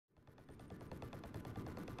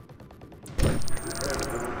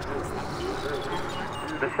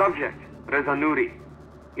The subject, Reza Nouri,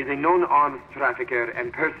 is a known arms trafficker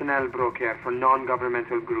and personnel broker for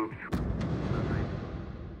non-governmental groups.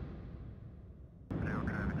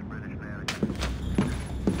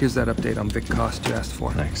 Here's that update on Vic Cost you asked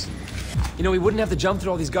for. Thanks. You know, we wouldn't have to jump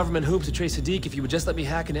through all these government hoops to trace Sadiq if you would just let me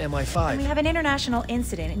hack into MI5. And we have an international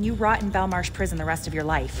incident, and you rot in Belmarsh prison the rest of your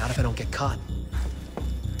life. Not if I don't get caught.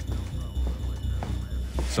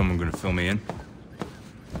 Someone gonna fill me in?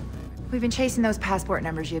 We've been chasing those passport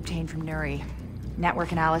numbers you obtained from Nuri.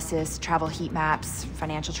 Network analysis, travel heat maps,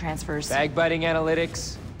 financial transfers. Bag-biting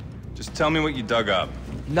analytics. Just tell me what you dug up.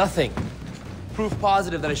 Nothing. Proof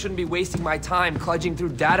positive that I shouldn't be wasting my time kludging through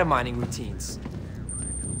data mining routines.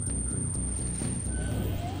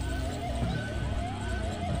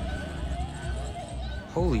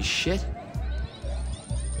 Holy shit.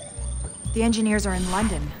 The engineers are in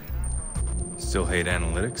London. Still hate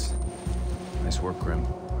analytics? Nice work, Grim.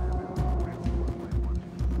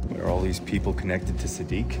 Are all these people connected to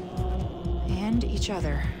Sadiq? And each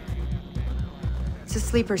other. It's a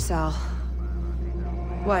sleeper cell.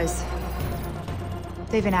 Was.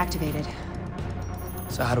 They've been activated.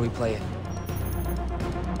 So how do we play it?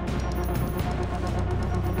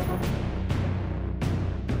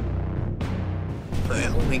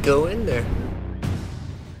 Well, we go in there.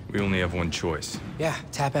 We only have one choice. Yeah,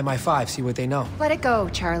 tap MI5, see what they know. Let it go,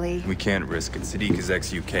 Charlie. We can't risk it. Sadiq is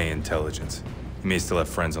ex-UK intelligence. He may still have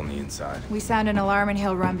friends on the inside. We sound an alarm and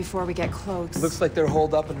he'll run before we get close. Looks like they're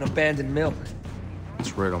holed up in an abandoned mill.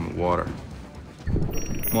 It's right on the water.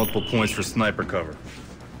 Multiple points for sniper cover.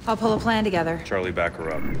 I'll pull a plan together. Charlie, back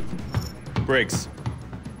her up. Briggs,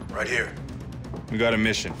 Right here. we got a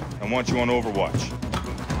mission. I want you on Overwatch.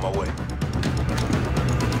 On my way.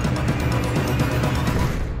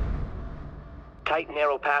 Tight,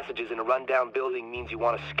 narrow passages in a rundown building means you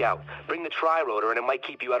want to scout. Bring the tri-rotor and it might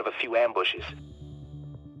keep you out of a few ambushes.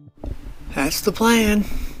 That's the plan.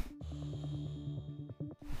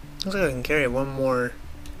 Looks like I can carry one more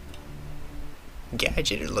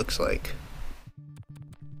gadget, it looks like.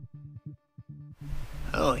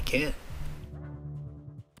 Oh, I can.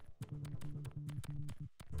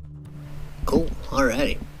 Cool,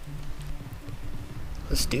 alrighty.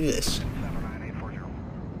 Let's do this.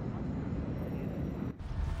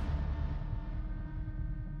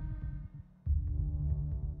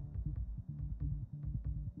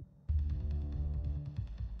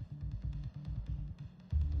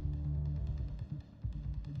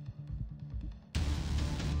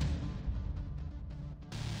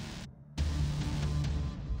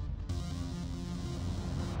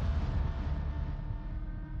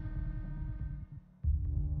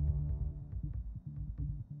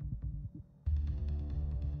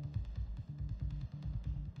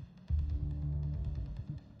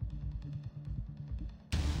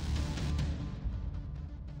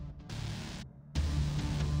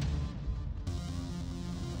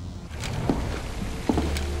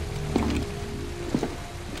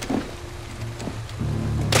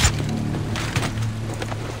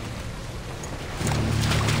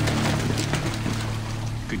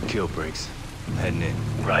 Good kill, Briggs. I'm heading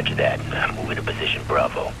in. Roger that. I'm moving to position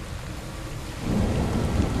Bravo.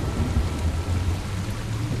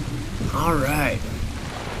 Alright.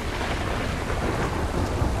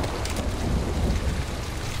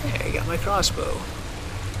 Hey, I got my crossbow.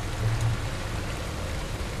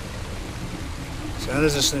 So how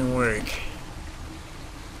does this thing work?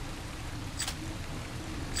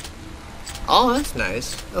 Oh, that's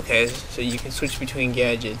nice. Okay, so you can switch between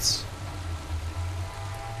gadgets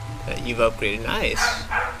that you've upgraded. Nice.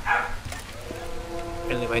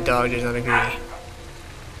 Apparently my dog does not agree.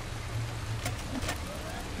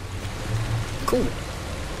 Cool.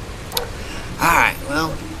 Alright,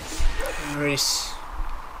 well, I already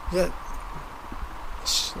that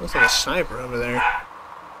looks like a sniper over there.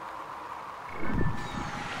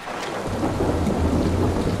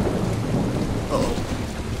 Uh-oh.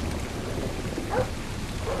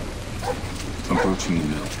 Approaching the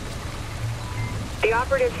mill. The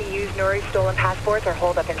operatives who used Nuri's stolen passports are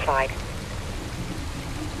holed up inside.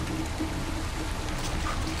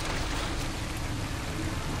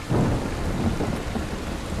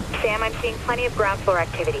 Sam, I'm seeing plenty of ground floor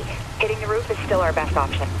activity. Hitting the roof is still our best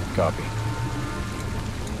option. Copy.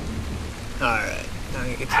 Alright, now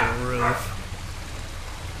I get to the roof.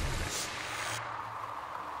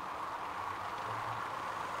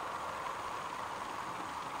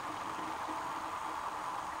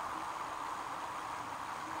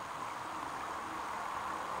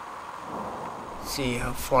 See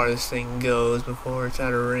how far this thing goes before it's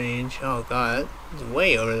out of range. Oh god, it's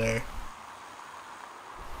way over there.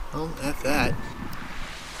 Well, F that.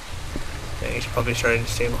 Yeah, he's probably starting to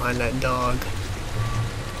stay behind that dog.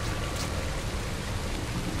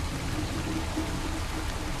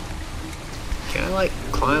 Can I, like,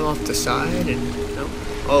 climb off the side and... no?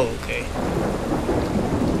 Oh, okay.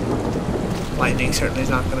 Lightning certainly is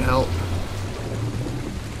not going to help.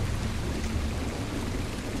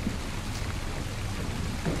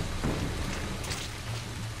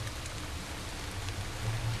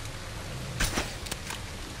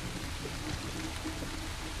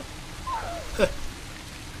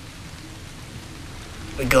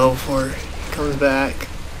 We go before he comes back.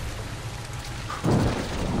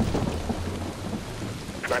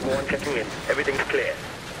 911 checking in. Everything's clear.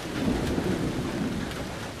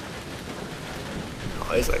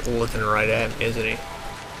 Oh, he's like looking right at me, isn't he?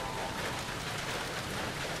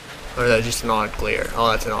 Or is that just an odd glare?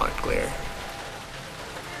 Oh, that's an odd glare.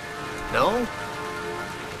 No?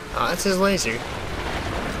 Oh, that's his laser.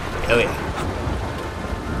 Oh yeah.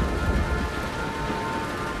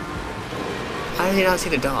 How did he not see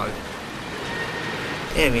the dog?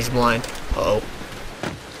 Damn, he's blind. Uh-oh.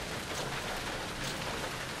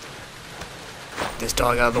 Get this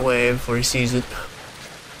dog out of the way before he sees it.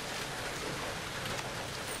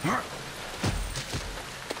 Ah.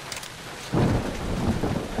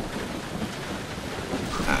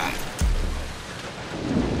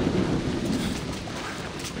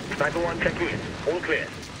 911 checking in. All clear.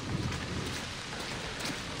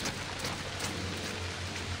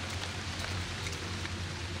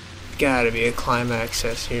 Gotta be a climb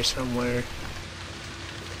access here somewhere.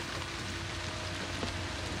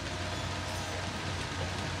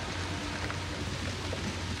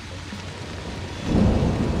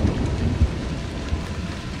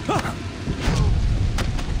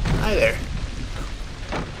 Hi there.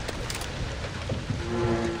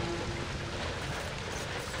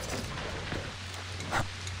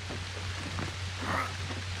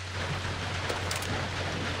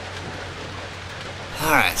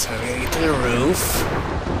 Alright, so I'm gonna get to the roof.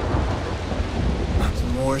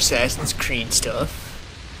 Some more Assassin's Creed stuff.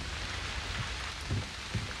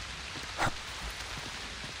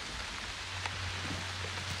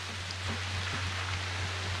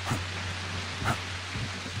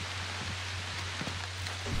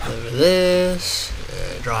 Over this,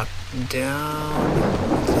 drop down,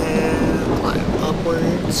 there, climb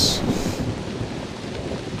upwards.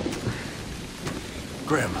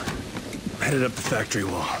 Grim, headed up the factory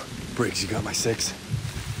wall. Briggs, you got my 6?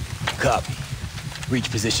 Copy. Reach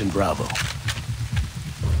position Bravo.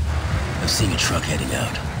 I'm seeing a truck heading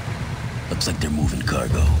out. Looks like they're moving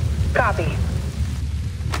cargo. Copy.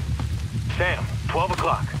 Sam, 12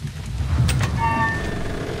 o'clock.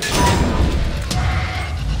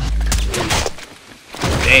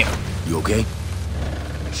 Damn. You okay?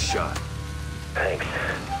 Shot. Thanks.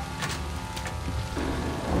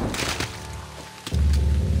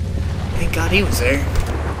 Thank God he was there.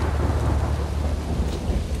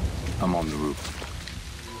 I'm on the roof.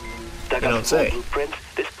 Dug You up don't some old say. blueprints.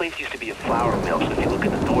 This place used to be a flour mill, so if you look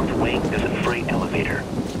in the north wing, there's a freight elevator.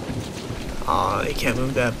 Aw, they can't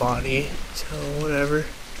move that body, so whatever.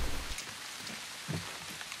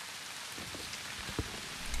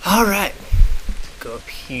 Alright. Go up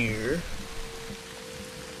here.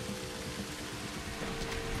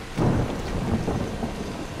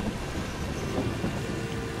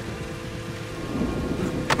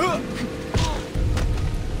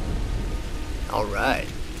 Alright.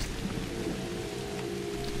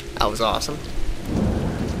 That was awesome.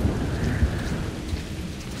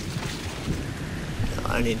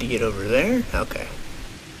 I need to get over there? Okay.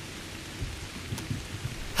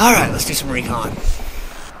 Alright, let's do some recon.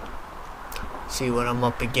 See what I'm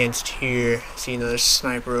up against here. See another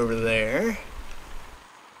sniper over there.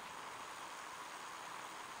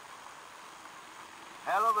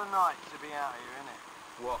 Hell of a night to be out here, innit?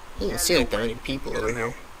 What? Doesn't seem like there are many people over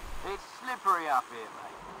here. It's slippery up here,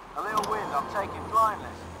 mate. A little wind, I'm taking flying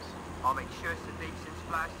lessons. I'll make sure it's a decent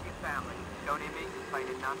splash to your family. Don't hear me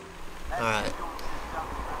complaining none. Alright.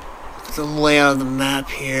 The layout of the map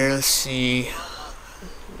here, let's see.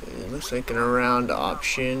 It looks like an around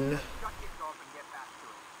option.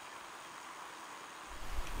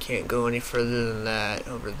 Can't go any further than that.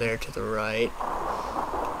 Over there to the right.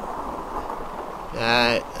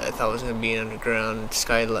 That I thought was gonna be an underground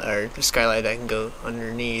skylight, or a skylight that can go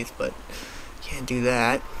underneath, but can't do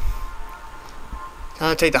that. So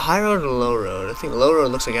I'll take the high road or the low road. I think the low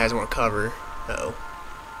road looks like it has more cover. Uh-oh.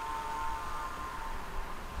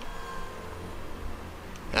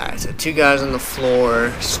 Alright, so 2 guys on the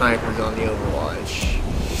floor, snipers on the overwatch.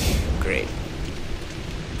 Great.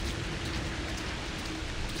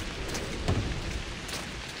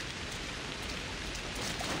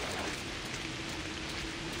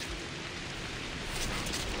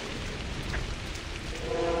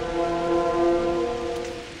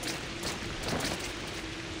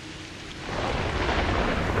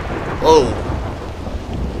 Whoa.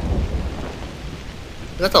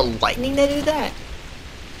 Is that the lightning that did that?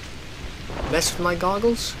 Mess with my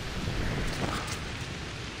goggles?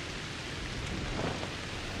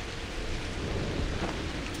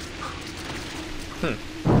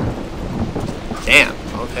 Damn,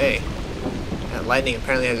 okay. That lightning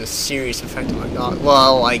apparently has a serious effect on my goggles.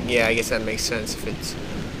 Well, yeah, I guess that makes sense if it's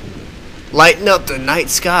lighting up the night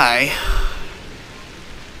sky.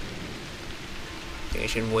 I think I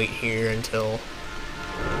should wait here until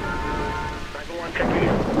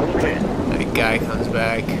that guy comes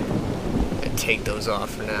back and take those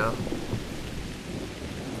off for now.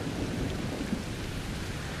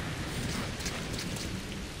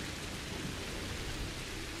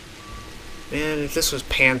 Man, if this was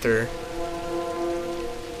Panther,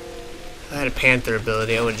 if I had a Panther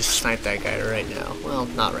ability, I would just snipe that guy right now. Well,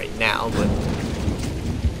 not right now, but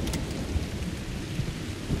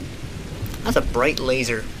that's a bright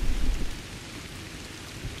laser.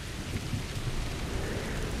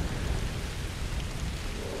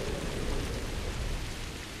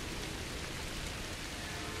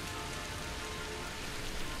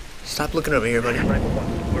 Stop looking over here, buddy.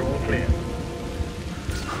 We're all clear.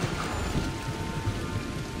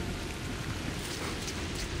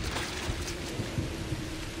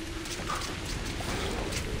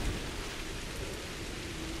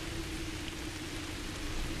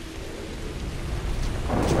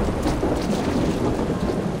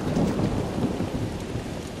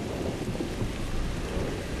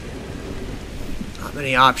 Not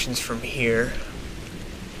many options from here.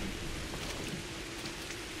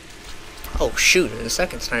 Oh shoot, there's a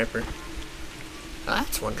second sniper. Oh,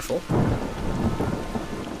 that's wonderful.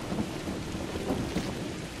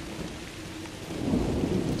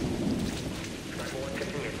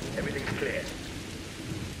 Everything's clear.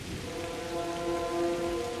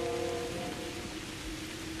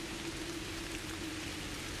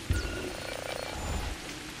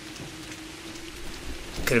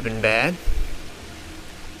 Could have been bad.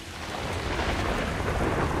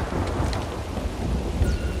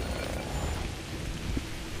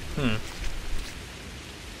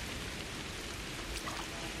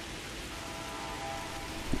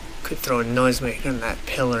 Could throw a noisemaker on that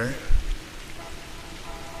pillar.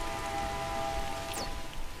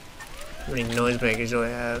 How many noisemakers do I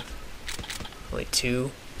have? Only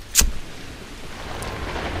 2.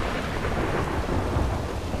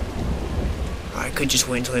 I could just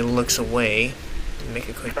wait until he looks away and make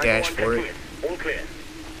a quick dash for it. All clear.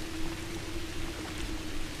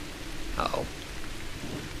 Uh-oh.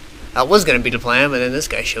 That was gonna be the plan, but then this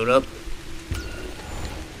guy showed up.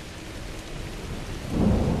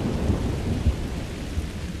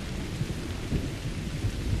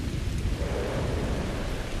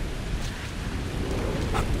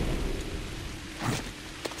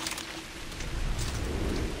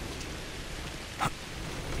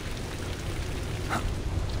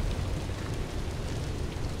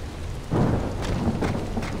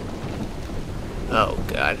 Oh,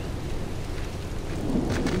 God.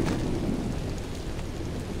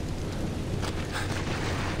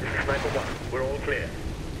 This is Sniper 1. We're all clear.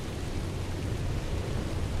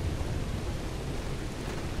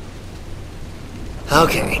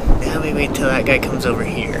 Okay, now we wait till that guy comes over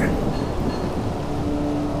here.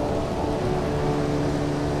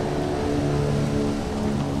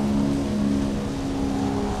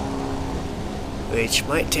 Which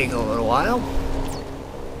might take a little while.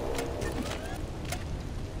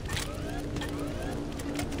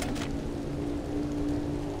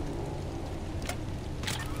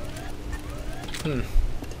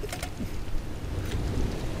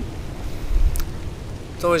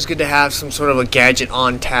 It's always good to have some sort of a gadget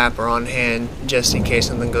on tap or on hand just in case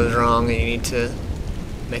something goes wrong and you need to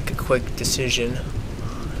make a quick decision.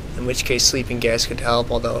 In which case sleeping gas could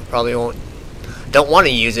help, although I probably don't want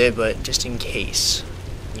to use it, but just in case.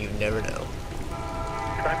 You never know.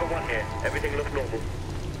 Sniper 1 here. Everything looks normal.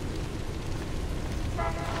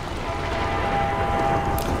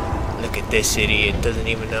 Look at this idiot, doesn't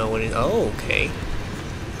even know what it. Oh, okay.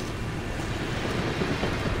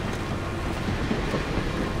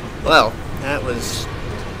 Well, that was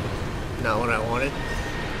not what I wanted.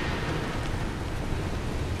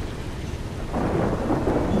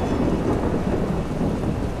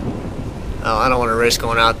 Oh, I don't want to risk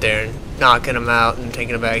going out there and knocking him out and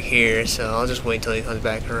taking him back here, so I'll just wait until he comes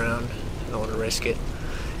back around. I don't want to risk it.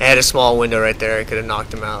 I had a small window right there, I could have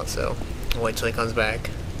knocked him out, so I'll wait till he comes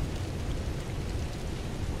back.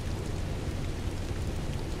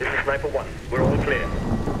 This is Sniper 1. We're all clear.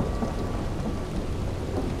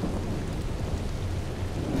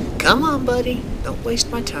 Come on, buddy. Don't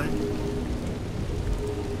waste my time.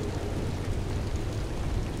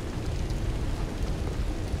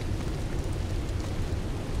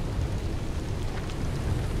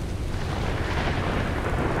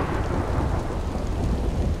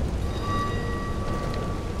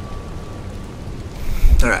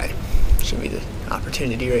 Alright. Should be the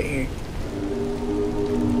opportunity right here.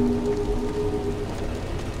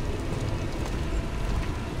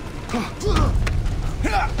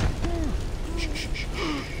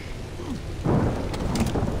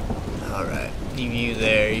 Alright. Leave you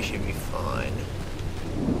there. You should be fine.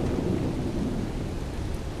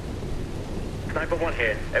 Sniper 1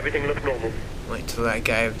 here. Everything looks normal. Wait till that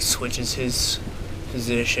guy switches his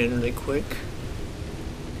position really quick.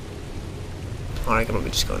 Alright, come on, we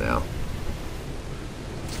just go now.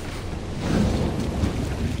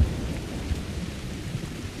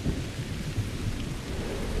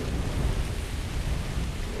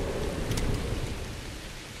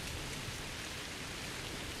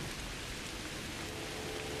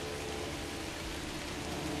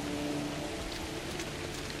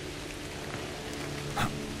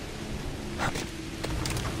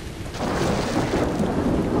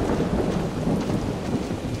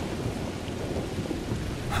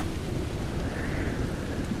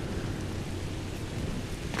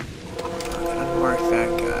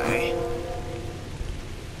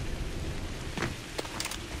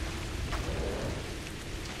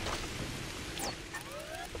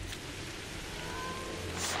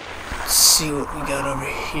 See what we got over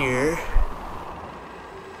here.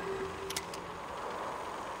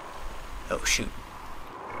 Oh shoot.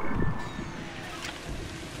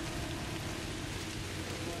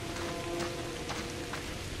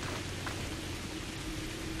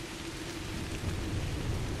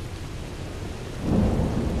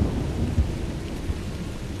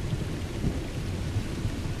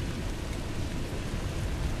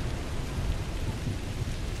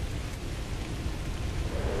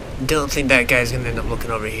 Don't think that guy's gonna end up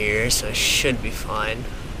looking over here, so I should be fine.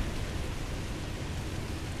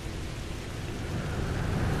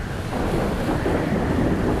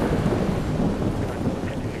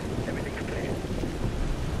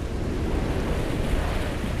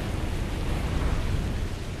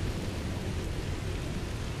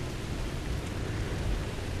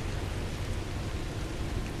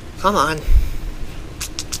 Come on.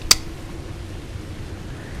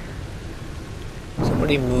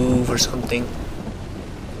 Somebody move or something.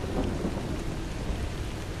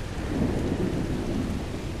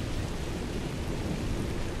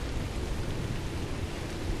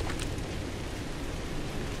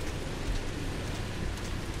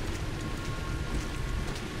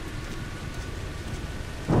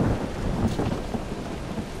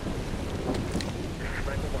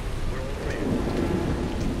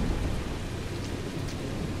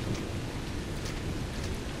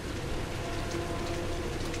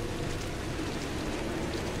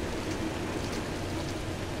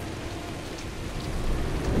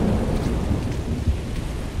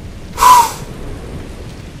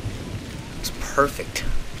 Perfect.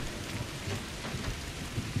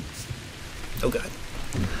 Oh god.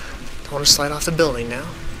 Don't want to slide off the building now.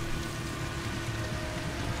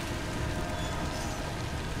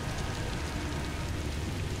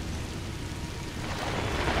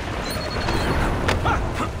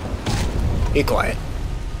 Be quiet.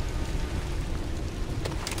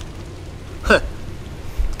 Huh.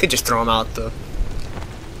 Could just throw him out the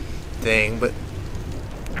thing, but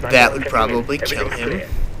that would probably kill him.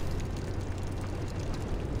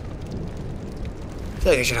 I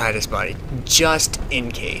feel like I should hide his body, just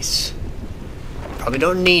in case. Probably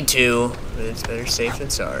don't need to, but it's better safe than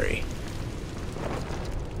sorry.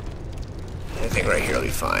 I think right here will be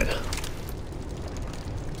fine.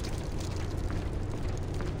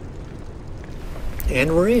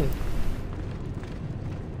 And we're in.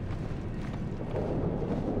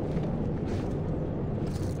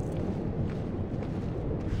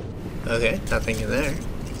 Okay, nothing in there.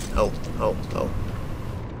 Oh.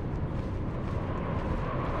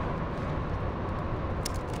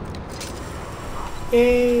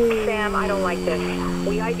 Yay. Sam, I don't like this.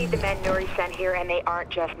 We ID'd the men Nuri sent here, and they aren't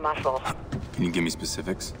just muscle. Can you give me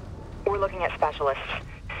specifics? We're looking at specialists.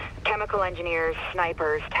 Chemical engineers,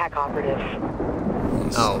 snipers, tech operatives.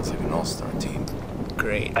 Sounds like an all-star team.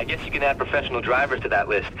 Great. I guess you can add professional drivers to that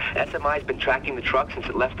list. SMI's been tracking the truck since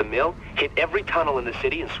it left the mill, hit every tunnel in the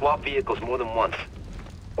city, and swapped vehicles more than once.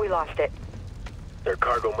 We lost it. Their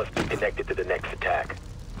cargo must be connected to the next attack.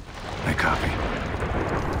 I copy.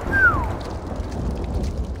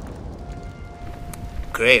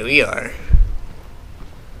 Great, we are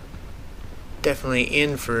definitely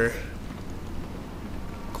in for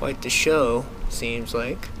quite the show, seems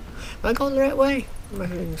like. Am I going the right way? Where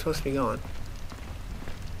am I supposed to be going?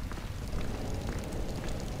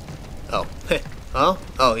 Oh.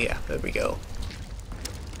 Oh yeah, there we go.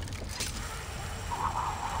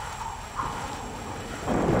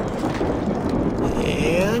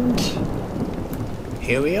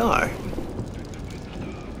 here we are.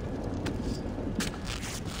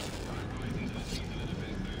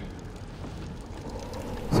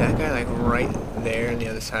 Is that guy like right there on the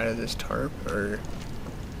other side of this tarp, or?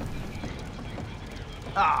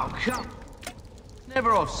 Oh, come.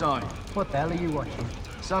 Never offside. What the hell are you watching?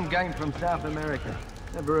 Some game from South America.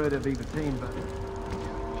 Never heard of either team, but...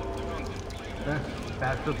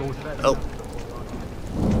 bad football's better. Oh.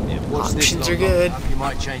 Yeah, options are good. You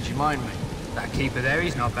might change your mind, mate. That keeper there,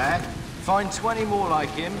 he's not bad. Find 20 more like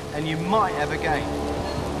him, and you might have a game.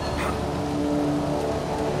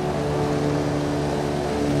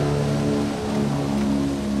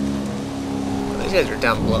 These guys are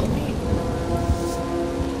down below me.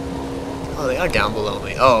 Oh, they are down below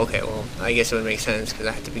me. Oh, okay, well, I guess it would make sense, because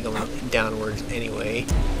I have to be going downwards anyway.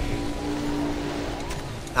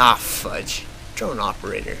 Ah, fudge. Drone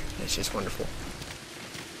operator. That's just wonderful.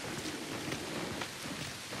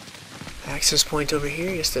 Access point over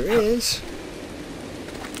here? Yes, there is.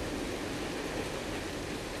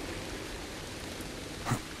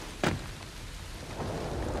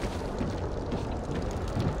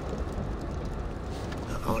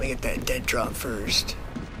 I want to get that dead drop first.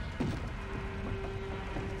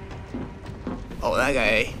 Oh, that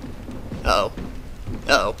guy. Uh-oh.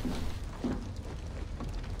 Uh-oh.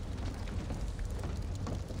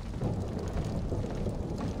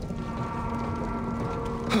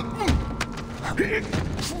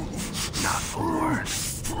 Not for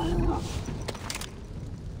words.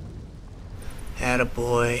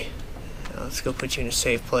 Attaboy. Now let's go put you in a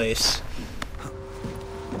safe place. I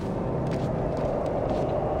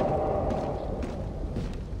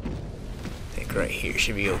think right here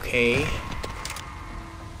should be okay.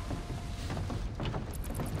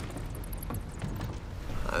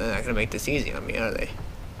 Oh, they're not gonna make this easy on me, are they?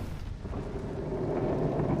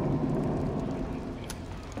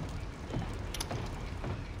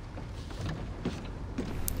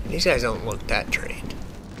 These guys don't look that trained.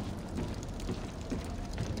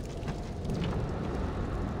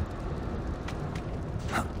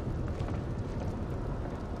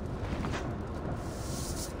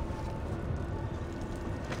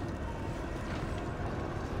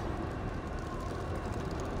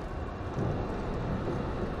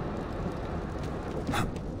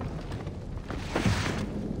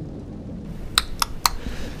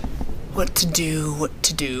 What to do, what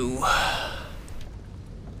to do.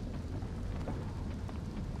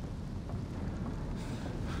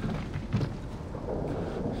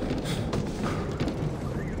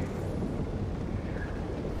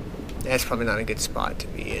 That's probably not a good spot to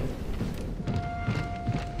be in.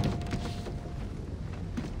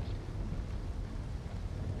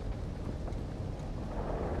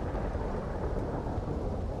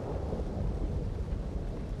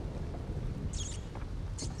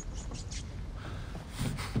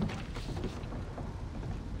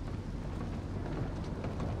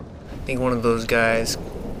 I think one of those guys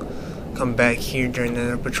come back here during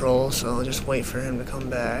their patrol, so I'll just wait for him to come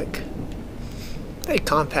back. Very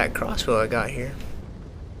compact crossbow I got here.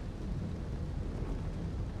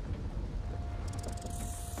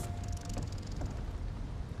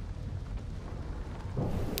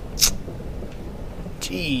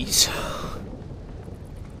 Jeez.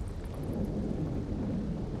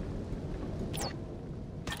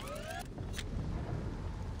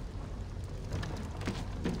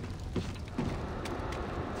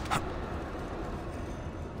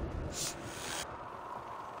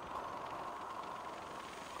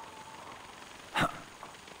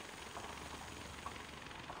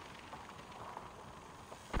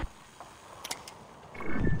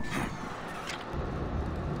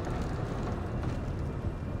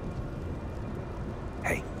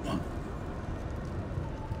 Hey.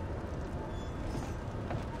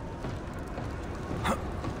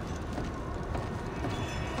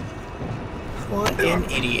 What an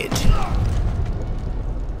idiot.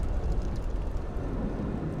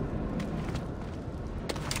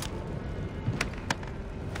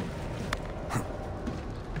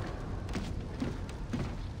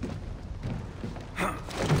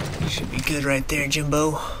 Should be good right there,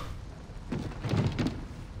 Jimbo.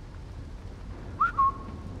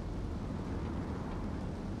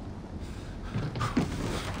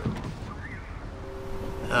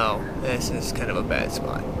 Oh, this is kind of a bad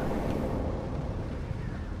spot.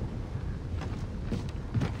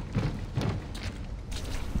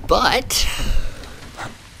 But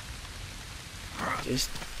just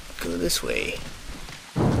go this way.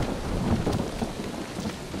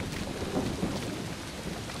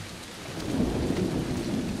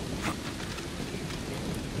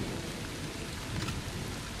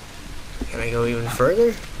 Can I go even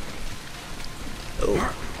further?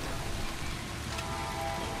 Oh.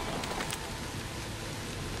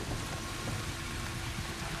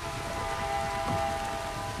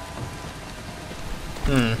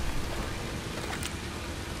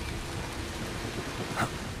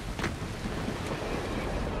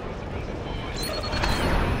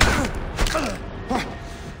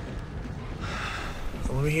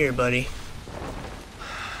 Over here, buddy.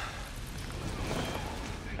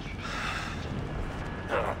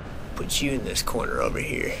 Put you in this corner over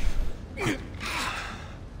here.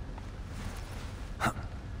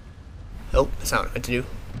 Oh, that's not what I meant to do.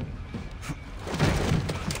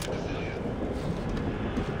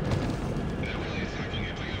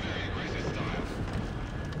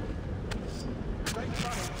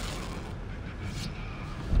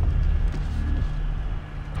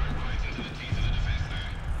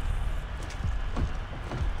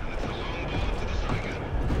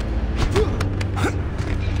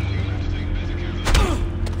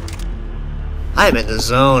 I am in the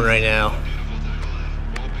zone right now.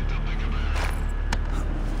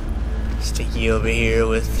 Stick you over here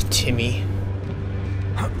with Timmy.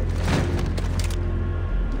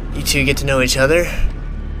 You two get to know each other.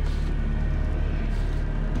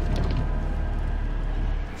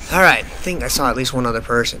 Alright, I think I saw at least one other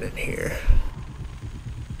person in here.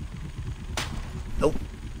 Nope.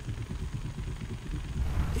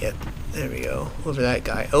 Yep, there we go. Over that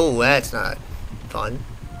guy. Oh, that's not fun.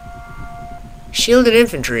 Shielded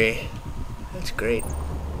infantry. That's great.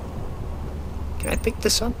 Can I pick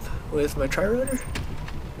this up with my tri-rotor?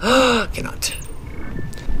 Cannot.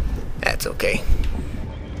 That's okay.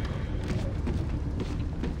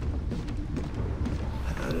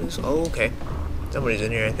 Oh, okay. Somebody's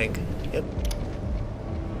in here, I think. Yep.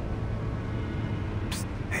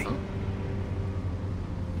 Hey.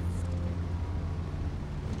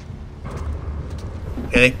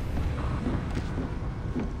 Really?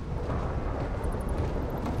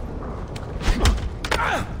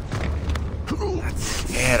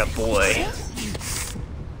 Boy.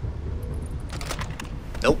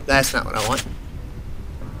 Nope, that's not what I want.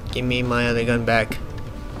 Give me my other gun back.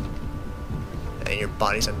 And your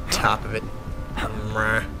body's on top of it.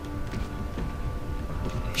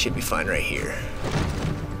 Should be fine right here.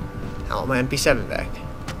 I want my MP7 back.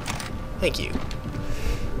 Thank you.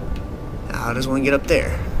 Now, how does one get up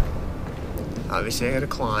there? Obviously, I gotta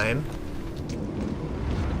climb.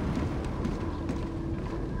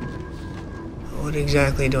 What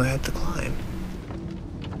exactly do I have to climb?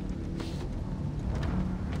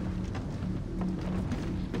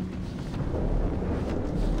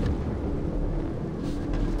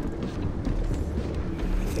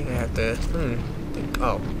 I think I have to,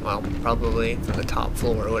 oh, well, probably from the top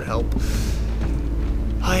floor would help.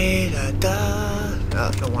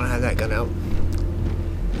 Oh, don't want to have that gun out.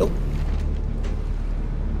 Nope.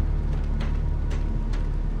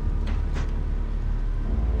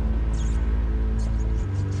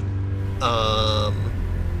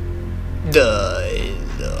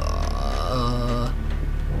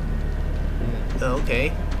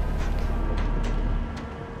 Okay.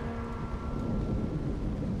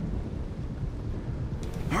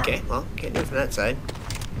 Okay, well, can't do it from that side.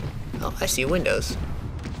 Oh, I see windows.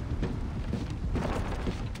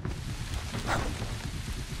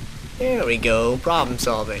 There we go, problem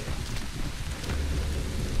solving.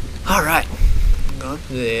 Alright, got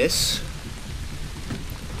this.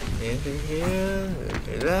 Enter here,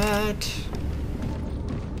 enter that.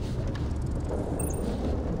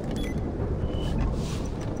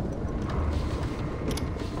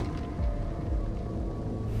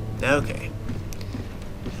 Okay.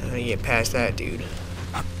 How do you get past that dude?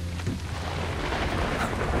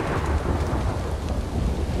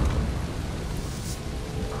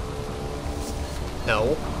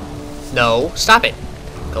 No. No. Stop it.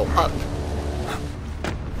 Go up.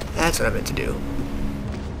 That's what I meant to do.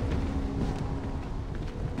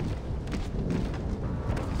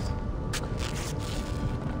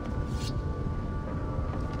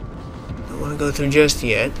 Don't want to go through just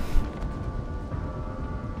yet.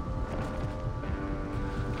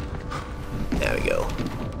 There we go.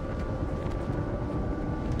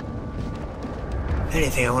 If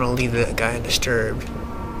anything, I want to leave that guy undisturbed.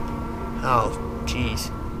 Oh,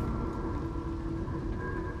 jeez.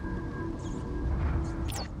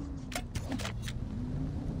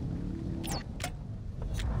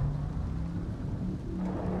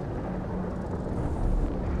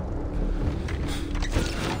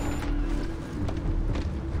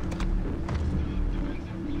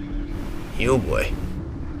 Oh boy.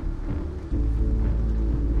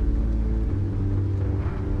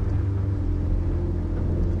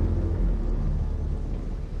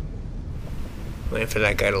 Waiting for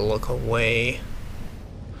that guy to look away.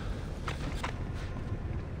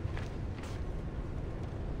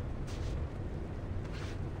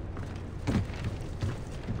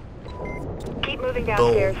 Keep moving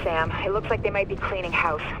downstairs, Sam. It looks like they might be cleaning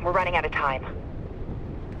house. We're running out of time.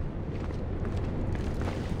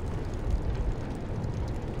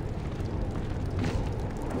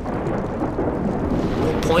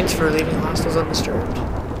 No points for leaving hostiles undisturbed.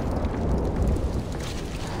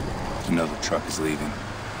 Another truck is leaving.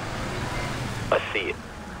 I see it.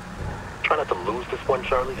 Try not to lose this one,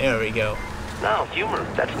 Charlie. There we go. No, humor.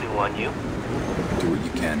 That's new on you. Do what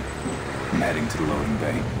you can. I'm heading to the loading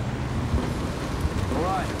bay.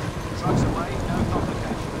 Alright, trucks away, no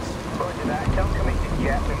complications. Roger that. Don't commit to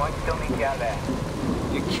jet. We might still need you out there.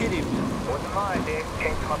 You're kidding me. Wasn't my idea.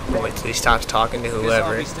 Came from upstairs. Wait till he stops talking to Guess I'll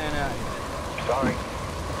whoever. be staying out here. Sorry.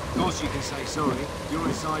 Of course you can say sorry. You're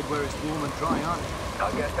inside where it's warm and dry, aren't you?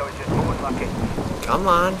 I guess I was just born lucky. Come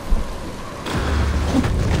on.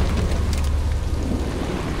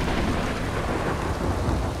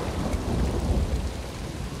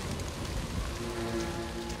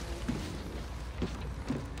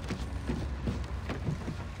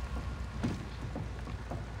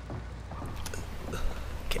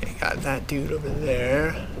 Okay, got that dude over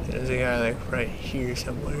there. There's a guy like right here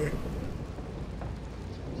somewhere.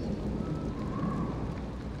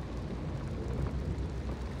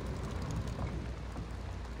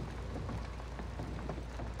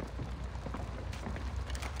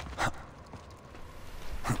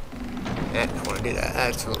 I don't want to do that.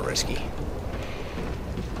 That's a little risky.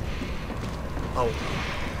 Oh.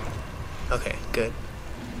 Okay, good.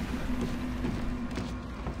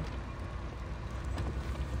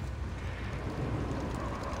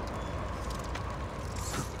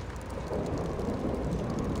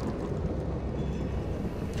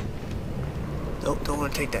 Nope, don't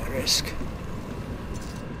want to take that risk.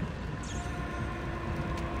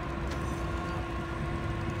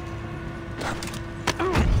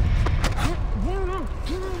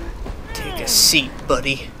 Take a seat,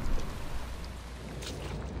 buddy.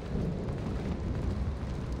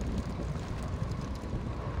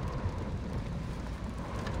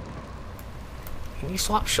 Can you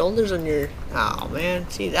swap shoulders on your... Oh man,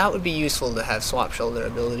 see, that would be useful to have swap shoulder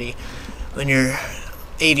ability when you're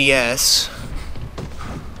ADS.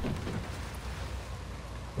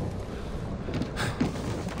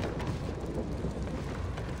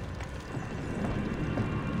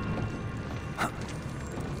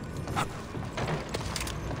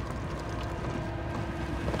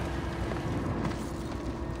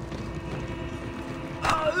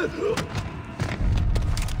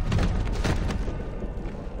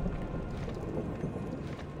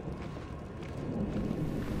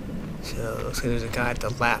 So, looks like there's a guy at the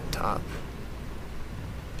laptop.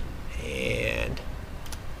 And...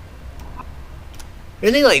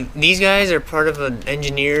 really, like, these guys are part of an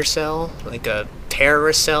engineer cell, like a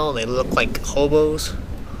terrorist cell. They look like hobos.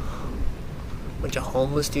 Bunch of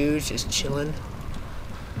homeless dudes just chilling.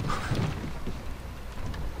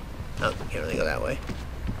 Oh, can't really go that way.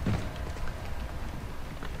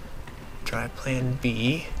 Try plan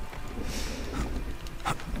B.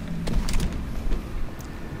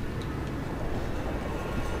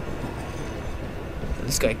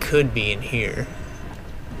 This guy could be in here,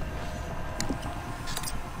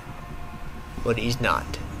 but he's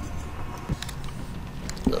not.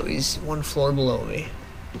 So he's one floor below me.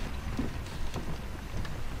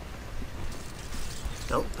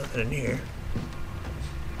 Nope, nothing in here.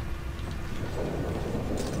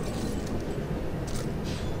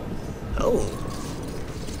 Oh,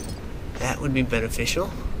 that would be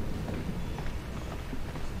beneficial.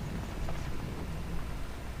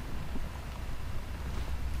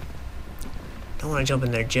 Don't want to jump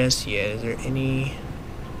in there just yet. Is there any...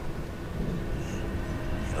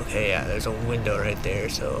 okay, yeah, there's a window right there,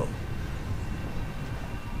 so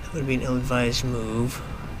that would be an ill-advised move.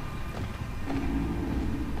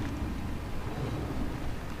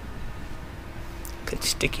 Could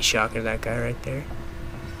sticky shocker that guy right there.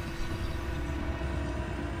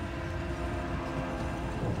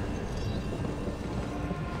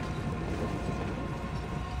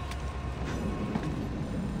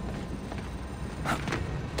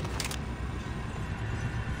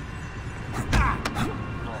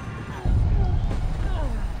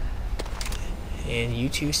 And you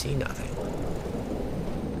two see nothing.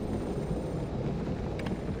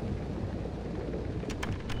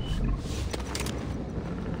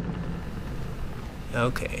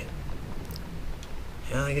 Okay.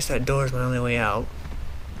 Yeah, I guess that door is my only way out.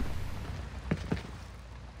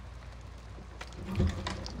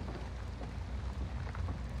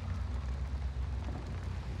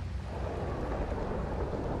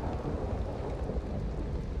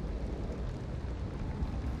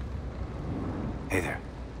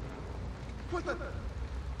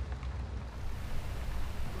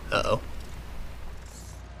 Uh-oh.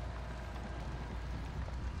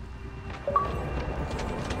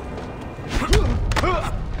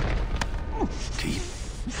 Keep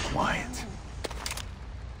quiet.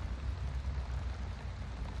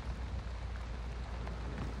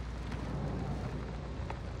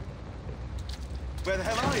 Where the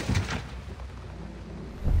hell are you?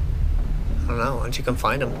 I don't know. Why don't you come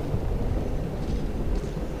find him?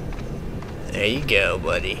 There you go,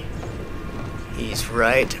 buddy. He's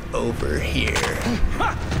right over here.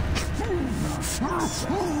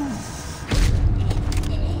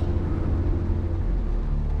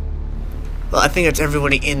 Well, I think that's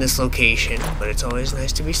everybody in this location, but it's always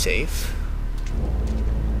nice to be safe.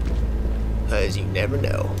 Because you never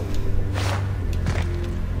know.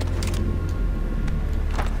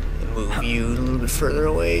 And move you a little bit further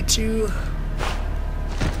away, too.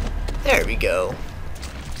 There we go.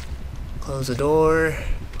 Close the door.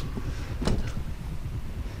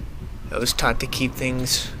 I was taught to keep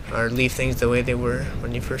things, or leave things the way they were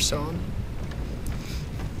when you first saw them.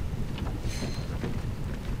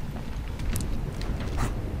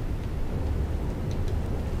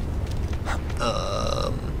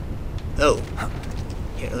 Oh.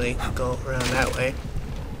 Can't really go around that way.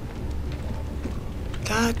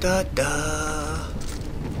 Da da da.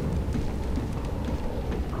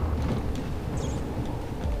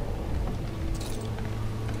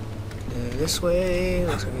 And this way.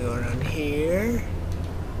 Looks like we go around here.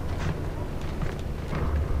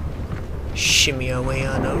 Shimmy our way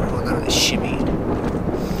on over. Well, not really shimmy.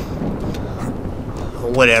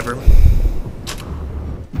 Whatever.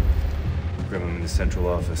 Grab him in the central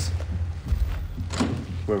office.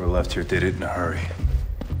 Whoever left here did it in a hurry.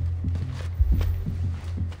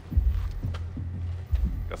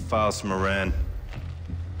 Got files from Iran.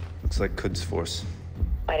 Looks like Quds Force.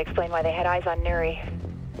 Might explain why they had eyes on Nuri.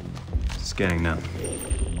 Scanning now.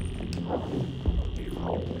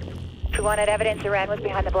 If we wanted evidence Iran was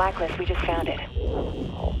behind the Blacklist, we just found it.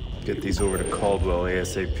 Get these over to Caldwell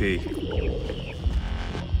ASAP.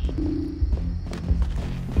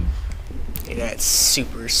 That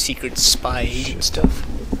super secret spy agent stuff.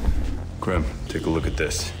 Grim, take a look at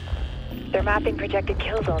this. They're mapping projected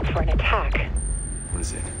kill zones for an attack. What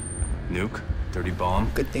is it? Nuke? Dirty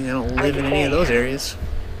bomb? Good thing I don't live in any of those areas.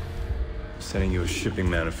 Sending you a shipping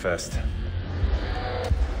manifest.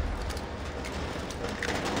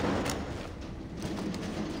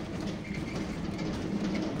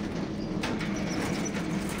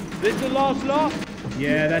 This the last lot?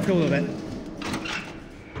 Yeah, that's all of it.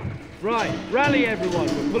 Right, rally everyone,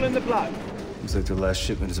 we're pulling the plug. Looks like the last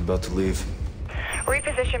shipment is about to leave.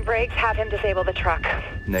 Reposition brakes, have him disable the truck.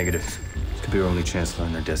 Negative. This could be our only chance to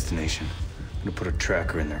learn their destination. I'm gonna put a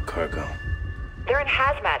tracker in their cargo. They're in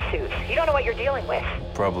hazmat suits. You don't know what you're dealing with.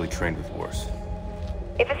 Probably trained with worse.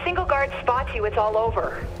 If a single guard spots you, it's all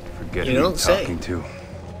over. Forget who you're talking to.